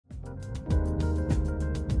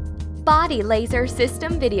Body Laser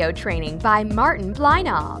System Video Training by Martin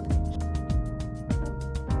Blynov.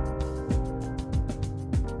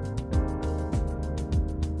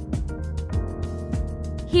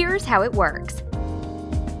 Here's how it works.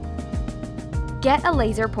 Get a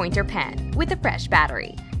laser pointer pen with a fresh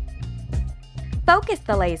battery. Focus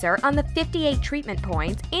the laser on the 58 treatment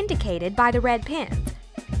points indicated by the red pins.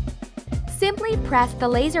 Simply press the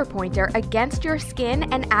laser pointer against your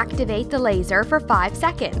skin and activate the laser for 5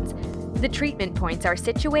 seconds. The treatment points are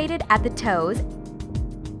situated at the toes,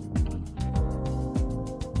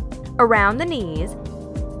 around the knees,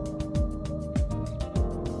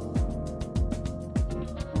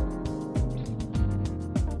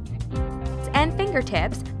 and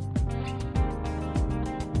fingertips,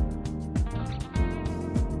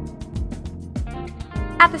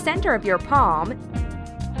 at the center of your palm,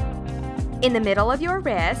 in the middle of your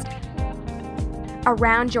wrist,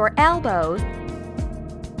 around your elbows,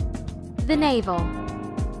 the navel,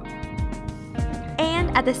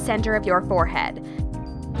 and at the center of your forehead.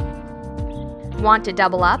 Want to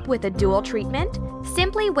double up with a dual treatment?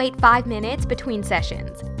 Simply wait 5 minutes between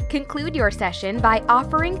sessions. Conclude your session by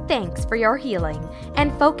offering thanks for your healing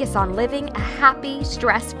and focus on living a happy,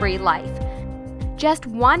 stress-free life. Just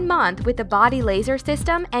 1 month with the Body Laser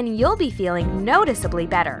System and you'll be feeling noticeably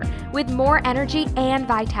better, with more energy and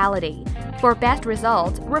vitality. For best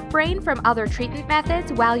results, refrain from other treatment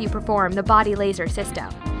methods while you perform the Body Laser System.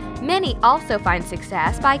 Many also find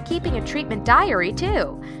success by keeping a treatment diary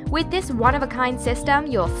too. With this one-of-a-kind system,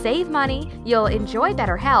 you'll save money, you'll enjoy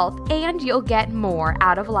better health, and you'll get more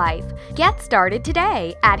out of life. Get started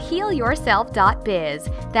today at Healyourself.biz.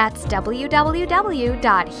 That's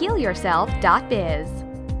www.healyourself.biz.